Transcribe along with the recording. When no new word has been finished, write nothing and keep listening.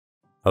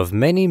Of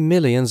many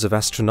millions of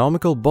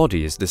astronomical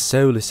bodies the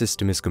solar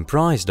system is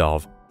comprised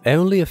of,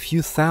 only a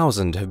few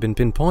thousand have been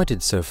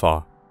pinpointed so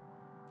far.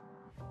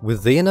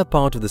 With the inner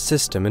part of the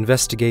system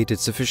investigated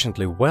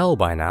sufficiently well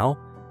by now,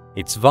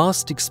 its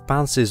vast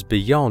expanses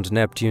beyond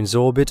Neptune's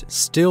orbit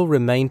still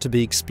remain to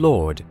be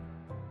explored.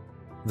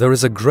 There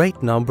is a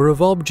great number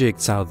of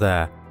objects out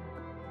there,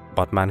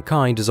 but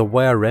mankind is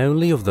aware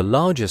only of the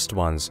largest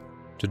ones.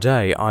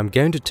 Today I'm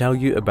going to tell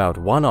you about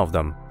one of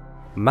them,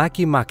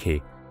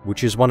 Makemake,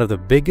 which is one of the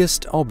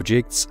biggest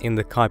objects in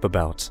the Kuiper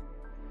belt.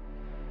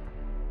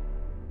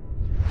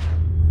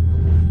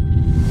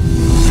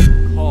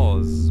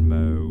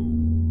 Kosmo,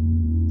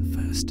 the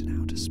first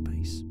in outer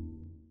space.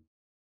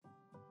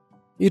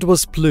 It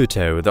was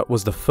Pluto that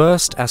was the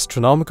first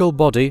astronomical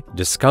body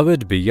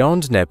discovered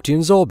beyond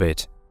Neptune's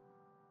orbit.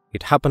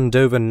 It happened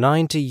over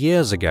 90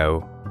 years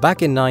ago,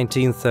 back in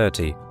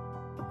 1930.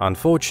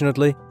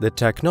 Unfortunately, the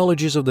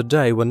technologies of the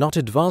day were not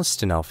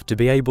advanced enough to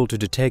be able to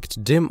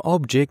detect dim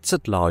objects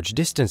at large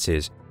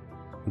distances.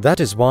 That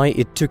is why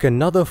it took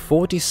another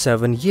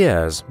 47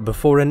 years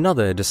before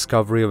another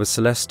discovery of a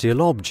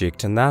celestial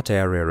object in that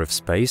area of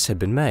space had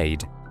been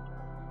made.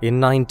 In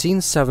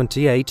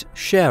 1978,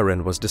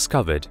 Charon was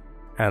discovered,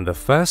 and the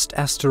first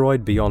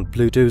asteroid beyond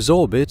Pluto's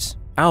orbit,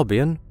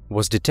 Albion,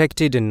 was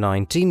detected in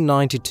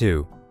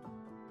 1992.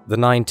 The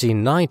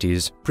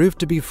 1990s proved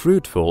to be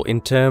fruitful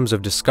in terms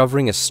of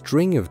discovering a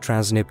string of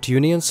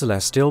trans-Neptunian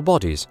celestial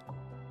bodies.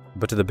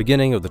 But at the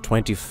beginning of the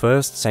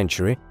 21st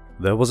century,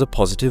 there was a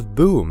positive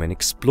boom in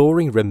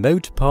exploring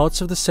remote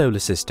parts of the solar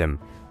system.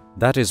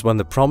 That is when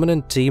the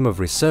prominent team of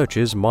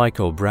researchers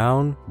Michael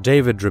Brown,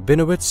 David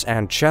Rabinowitz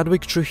and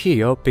Chadwick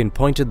Trujillo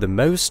pinpointed the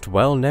most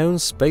well-known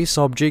space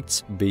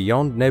objects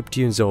beyond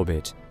Neptune's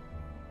orbit.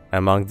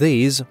 Among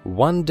these,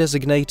 one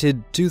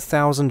designated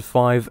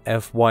 2005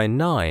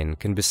 FY9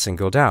 can be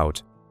singled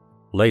out.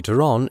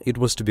 Later on, it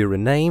was to be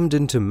renamed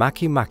into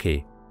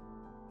Makemake.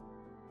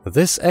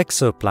 This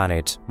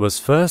exoplanet was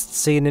first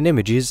seen in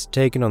images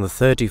taken on the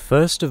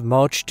 31st of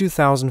March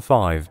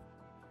 2005.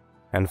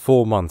 And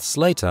 4 months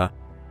later,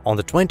 on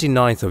the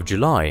 29th of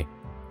July,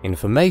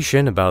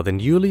 information about the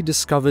newly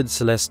discovered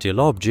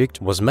celestial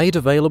object was made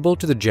available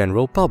to the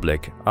general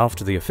public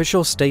after the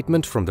official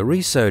statement from the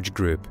research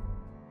group.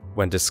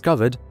 When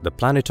discovered, the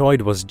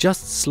planetoid was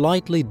just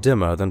slightly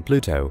dimmer than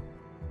Pluto.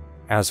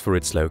 As for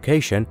its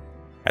location,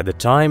 at the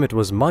time it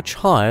was much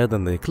higher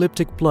than the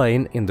ecliptic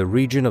plane in the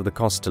region of the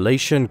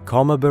constellation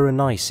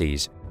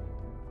Kosmo.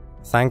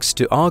 Thanks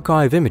to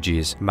archive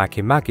images,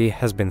 Makemake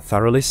has been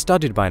thoroughly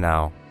studied by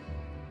now.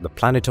 The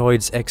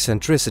planetoid's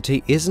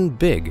eccentricity isn't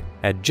big,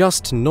 at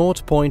just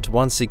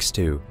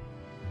 0.162.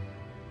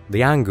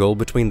 The angle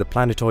between the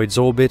planetoid's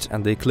orbit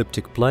and the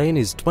ecliptic plane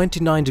is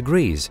 29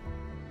 degrees,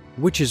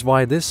 which is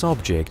why this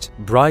object,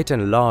 bright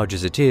and large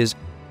as it is,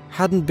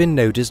 hadn't been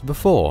noticed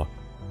before.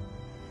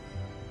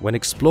 When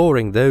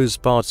exploring those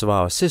parts of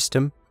our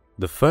system,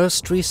 the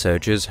first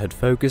researchers had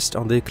focused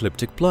on the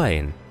ecliptic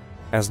plane,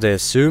 as they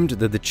assumed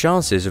that the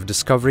chances of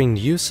discovering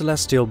new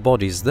celestial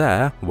bodies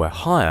there were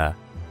higher.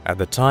 At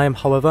the time,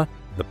 however,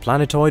 the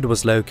planetoid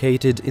was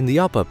located in the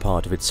upper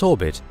part of its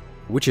orbit,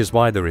 which is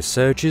why the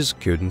researchers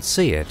couldn't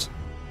see it.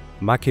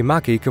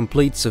 Makemake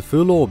completes a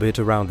full orbit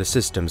around the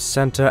system's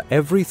center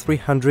every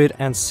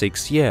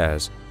 306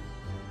 years.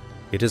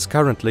 It is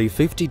currently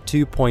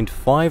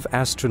 52.5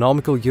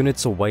 astronomical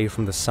units away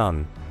from the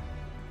Sun.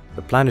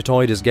 The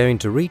planetoid is going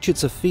to reach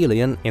its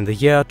aphelion in the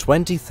year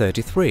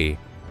 2033,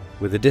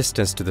 with a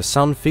distance to the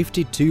Sun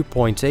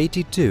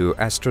 52.82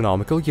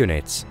 astronomical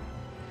units.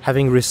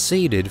 Having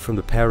receded from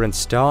the parent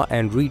star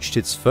and reached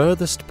its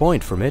furthest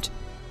point from it,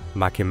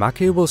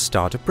 Makemake will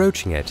start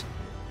approaching it.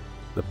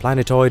 The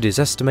planetoid is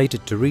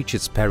estimated to reach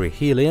its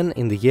perihelion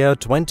in the year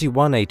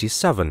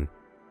 2187,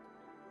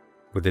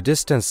 with the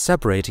distance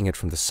separating it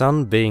from the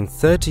Sun being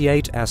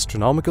 38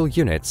 astronomical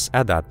units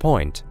at that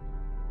point.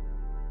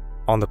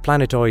 On the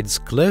planetoid's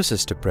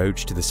closest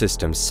approach to the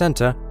system's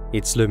center,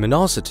 its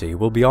luminosity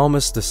will be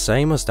almost the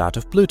same as that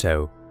of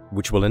Pluto,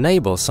 which will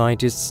enable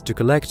scientists to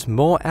collect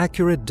more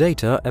accurate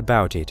data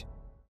about it.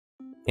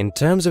 In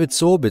terms of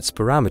its orbit's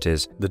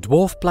parameters, the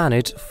dwarf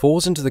planet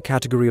falls into the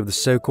category of the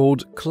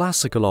so-called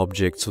classical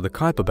objects of the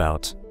Kuiper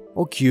belt,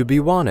 or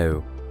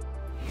QB10.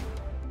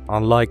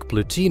 Unlike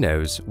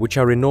Plutinos, which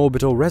are in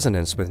orbital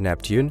resonance with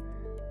Neptune,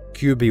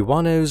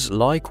 QB10s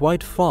lie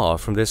quite far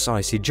from this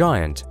icy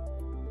giant.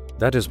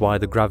 That is why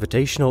the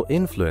gravitational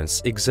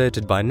influence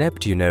exerted by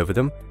Neptune over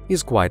them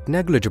is quite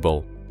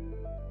negligible.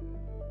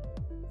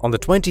 On the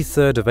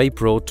 23rd of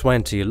April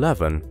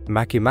 2011,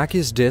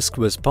 Makemake's disk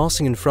was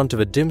passing in front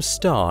of a dim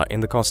star in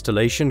the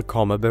constellation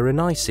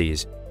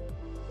Kosmo.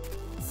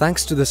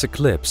 Thanks to this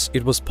eclipse,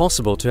 it was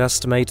possible to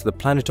estimate the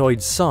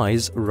planetoid's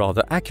size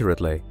rather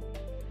accurately.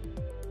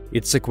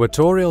 Its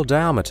equatorial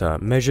diameter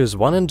measures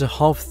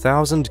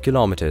 1,500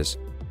 kilometers.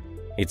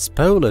 Its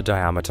polar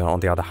diameter, on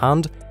the other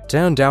hand,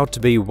 turned out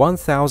to be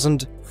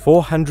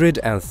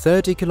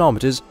 1,430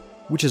 kilometers,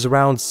 which is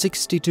around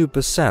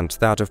 62%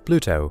 that of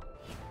Pluto.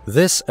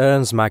 This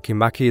earns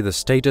Makemake the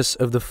status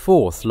of the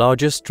fourth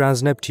largest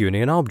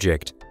trans-Neptunian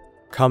object,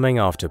 coming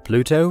after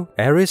Pluto,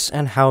 Eris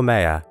and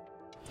Haumea.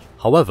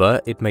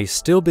 However, it may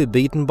still be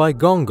beaten by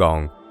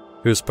Gong,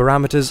 whose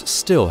parameters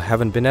still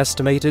haven't been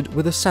estimated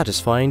with a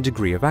satisfying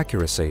degree of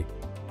accuracy.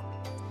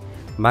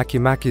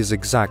 Makemake's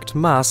exact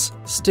mass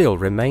still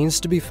remains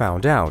to be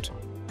found out.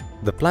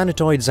 The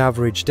planetoid's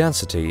average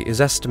density is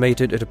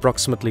estimated at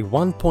approximately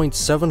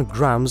 1.7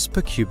 grams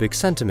per cubic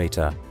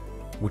centimeter,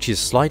 which is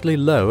slightly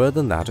lower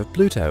than that of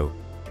Pluto.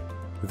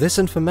 This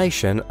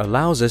information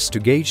allows us to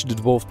gauge the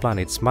dwarf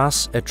planet's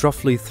mass at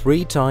roughly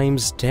 3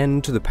 times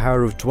 10 to the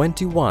power of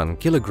 21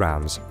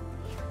 kilograms.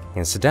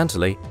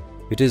 Incidentally,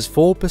 it is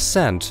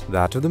 4%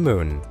 that of the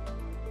Moon.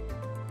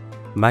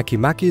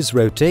 Makemake's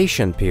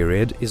rotation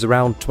period is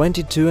around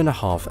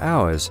 22.5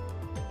 hours,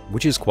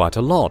 which is quite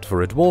a lot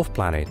for a dwarf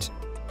planet.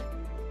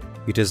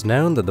 It is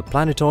known that the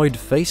planetoid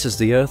faces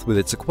the Earth with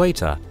its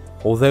equator,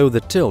 although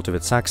the tilt of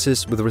its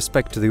axis with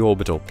respect to the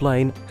orbital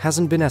plane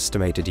hasn't been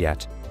estimated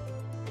yet.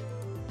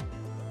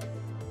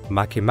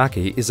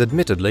 Makemake is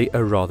admittedly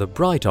a rather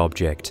bright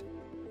object.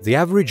 The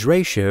average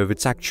ratio of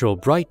its actual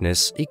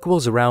brightness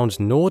equals around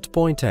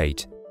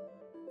 0.8.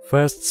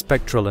 First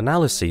spectral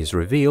analyses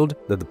revealed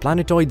that the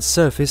planetoid's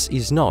surface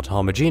is not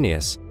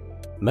homogeneous.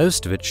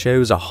 Most of it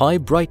shows a high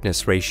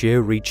brightness ratio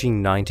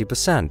reaching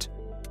 90%.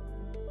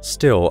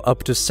 Still,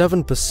 up to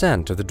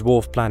 7% of the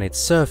dwarf planet's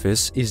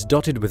surface is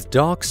dotted with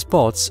dark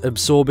spots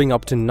absorbing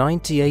up to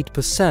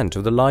 98%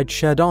 of the light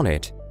shed on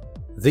it.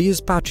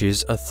 These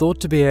patches are thought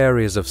to be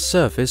areas of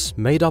surface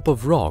made up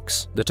of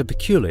rocks that are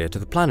peculiar to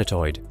the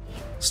planetoid.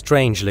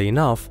 Strangely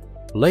enough,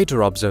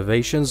 later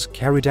observations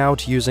carried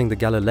out using the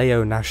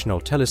Galileo National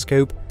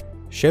Telescope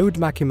showed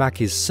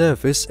Makemake's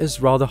surface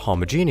as rather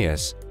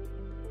homogeneous.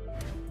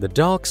 The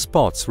dark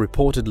spots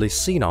reportedly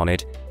seen on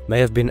it may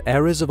have been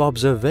errors of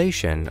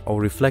observation or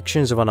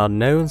reflections of an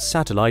unknown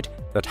satellite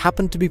that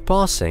happened to be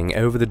passing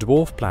over the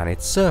dwarf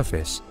planet's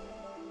surface.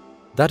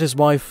 That is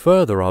why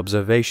further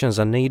observations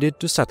are needed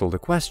to settle the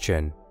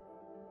question.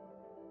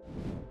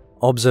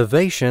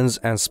 Observations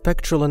and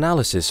spectral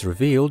analysis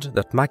revealed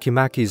that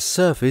Makemake's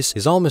surface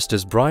is almost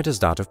as bright as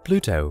that of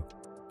Pluto.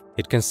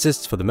 It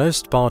consists for the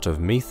most part of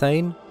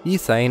methane,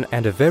 ethane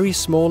and a very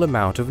small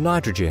amount of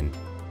nitrogen.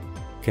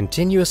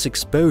 Continuous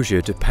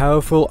exposure to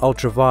powerful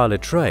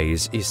ultraviolet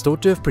rays is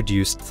thought to have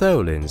produced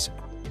tholins,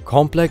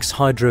 complex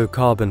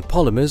hydrocarbon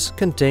polymers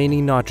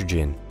containing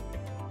nitrogen.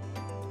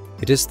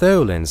 It is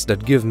tholins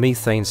that give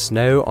methane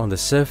snow on the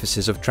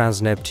surfaces of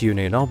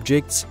trans-Neptunian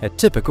objects a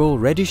typical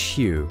reddish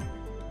hue.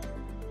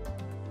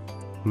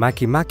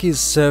 Makemake's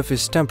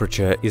surface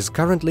temperature is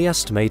currently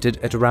estimated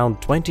at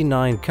around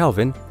 29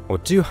 Kelvin or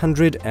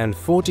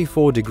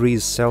 244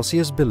 degrees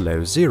Celsius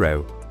below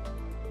zero.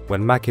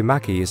 When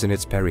Makemake is in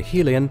its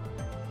perihelion,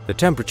 the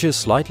temperature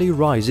slightly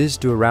rises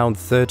to around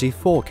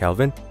 34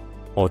 Kelvin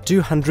or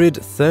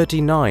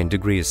 239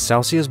 degrees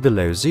Celsius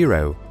below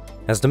zero.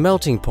 As the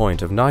melting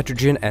point of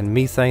nitrogen and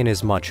methane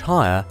is much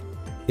higher,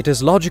 it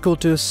is logical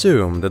to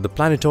assume that the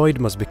planetoid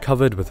must be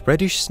covered with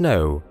reddish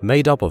snow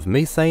made up of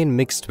methane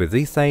mixed with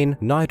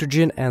ethane,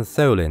 nitrogen and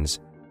tholins.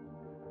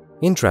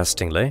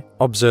 Interestingly,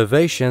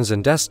 observations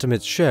and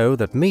estimates show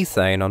that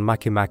methane on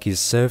Makemake's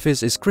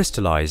surface is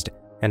crystallized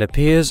and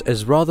appears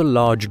as rather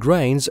large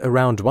grains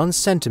around 1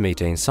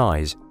 centimeter in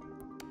size.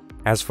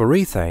 As for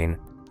ethane,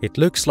 it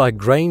looks like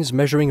grains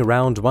measuring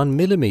around 1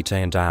 millimeter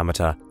in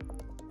diameter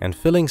and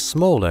filling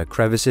smaller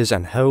crevices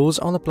and holes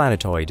on the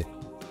planetoid.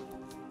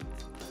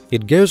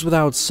 It goes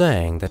without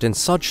saying that in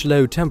such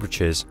low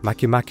temperatures,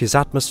 Makemake's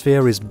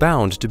atmosphere is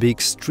bound to be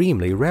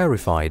extremely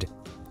rarefied.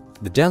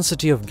 The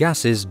density of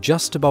gases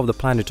just above the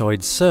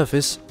planetoid's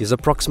surface is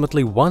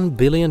approximately 1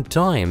 billion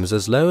times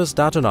as low as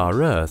that on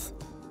our Earth.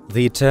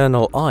 The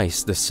eternal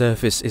ice the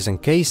surface is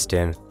encased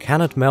in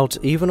cannot melt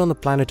even on the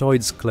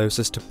planetoid's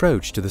closest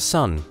approach to the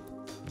Sun.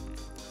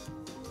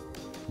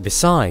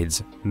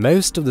 Besides,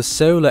 most of the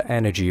solar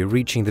energy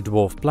reaching the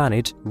dwarf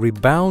planet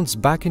rebounds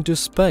back into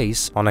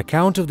space on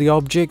account of the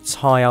object's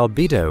high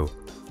albedo.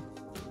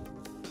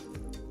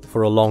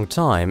 For a long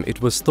time,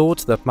 it was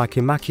thought that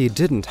Makemake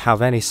didn't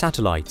have any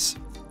satellites.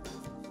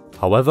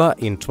 However,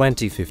 in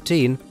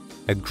 2015,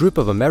 a group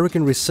of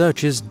American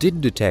researchers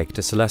did detect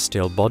a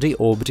celestial body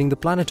orbiting the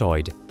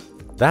planetoid.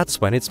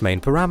 That's when its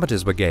main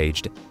parameters were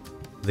gauged.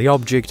 The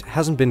object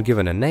hasn't been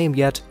given a name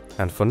yet,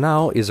 and for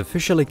now is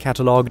officially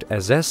catalogued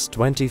as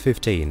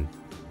S2015.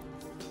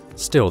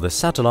 Still, the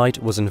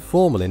satellite was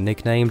informally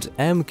nicknamed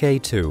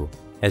MK2.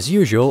 As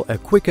usual, a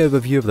quick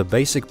overview of the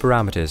basic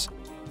parameters.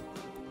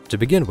 To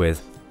begin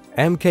with,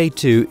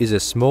 MK2 is a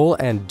small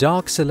and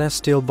dark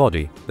celestial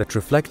body that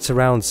reflects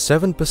around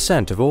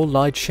 7% of all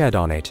light shed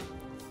on it.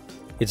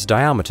 Its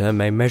diameter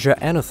may measure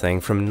anything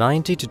from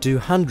 90 to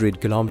 200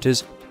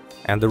 kilometers,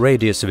 and the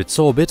radius of its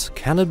orbit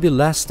cannot be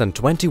less than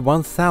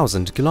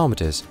 21,000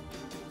 kilometers.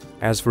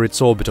 As for its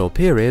orbital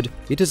period,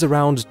 it is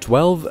around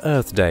 12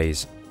 Earth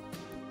days.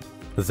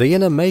 The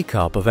inner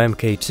makeup of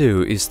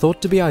MK2 is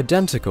thought to be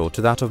identical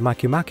to that of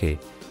Makemake.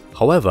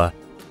 However,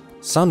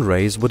 sun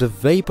rays would have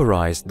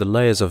vaporized the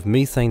layers of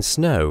methane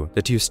snow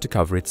that used to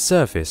cover its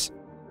surface.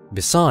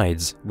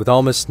 Besides, with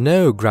almost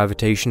no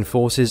gravitation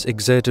forces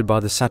exerted by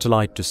the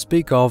satellite to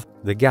speak of,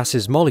 the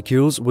gas's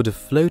molecules would have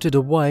floated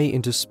away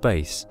into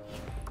space.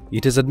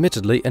 It is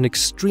admittedly an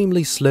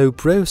extremely slow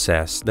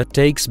process that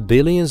takes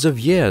billions of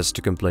years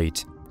to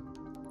complete.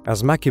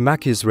 As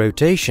Makemake's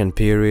rotation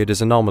period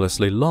is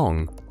anomalously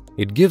long,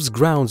 it gives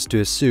grounds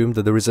to assume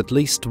that there is at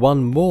least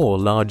one more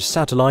large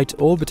satellite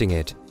orbiting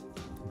it,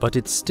 but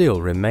it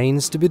still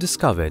remains to be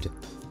discovered.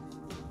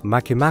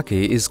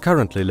 Makemake is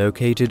currently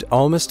located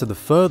almost at the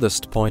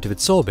furthest point of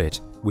its orbit,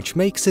 which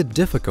makes it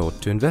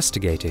difficult to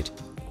investigate it.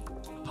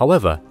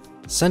 However,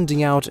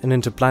 sending out an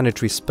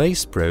interplanetary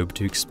space probe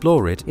to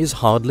explore it is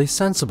hardly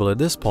sensible at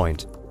this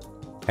point.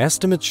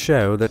 Estimates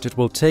show that it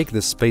will take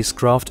the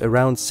spacecraft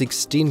around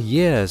 16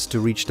 years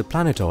to reach the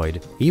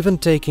planetoid, even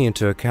taking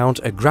into account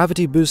a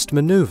gravity boost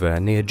maneuver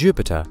near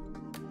Jupiter.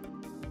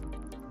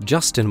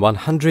 Just in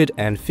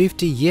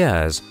 150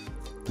 years,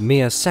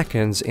 mere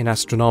seconds in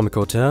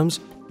astronomical terms,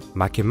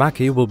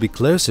 Makemake will be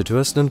closer to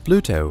us than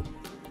Pluto.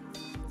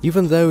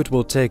 Even though it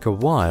will take a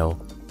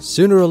while,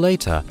 sooner or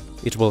later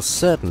it will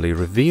certainly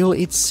reveal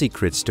its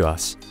secrets to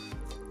us.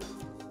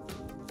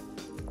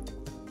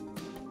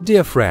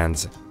 Dear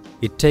friends,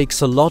 it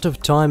takes a lot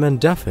of time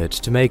and effort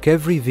to make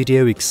every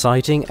video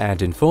exciting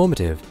and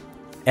informative.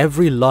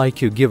 Every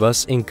like you give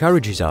us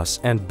encourages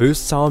us and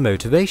boosts our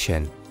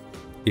motivation.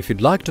 If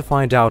you'd like to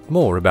find out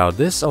more about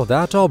this or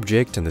that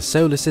object in the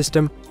solar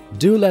system,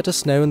 do let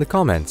us know in the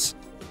comments.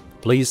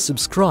 Please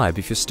subscribe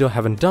if you still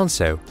haven't done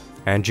so,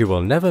 and you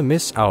will never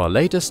miss our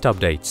latest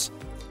updates.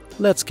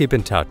 Let's keep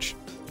in touch.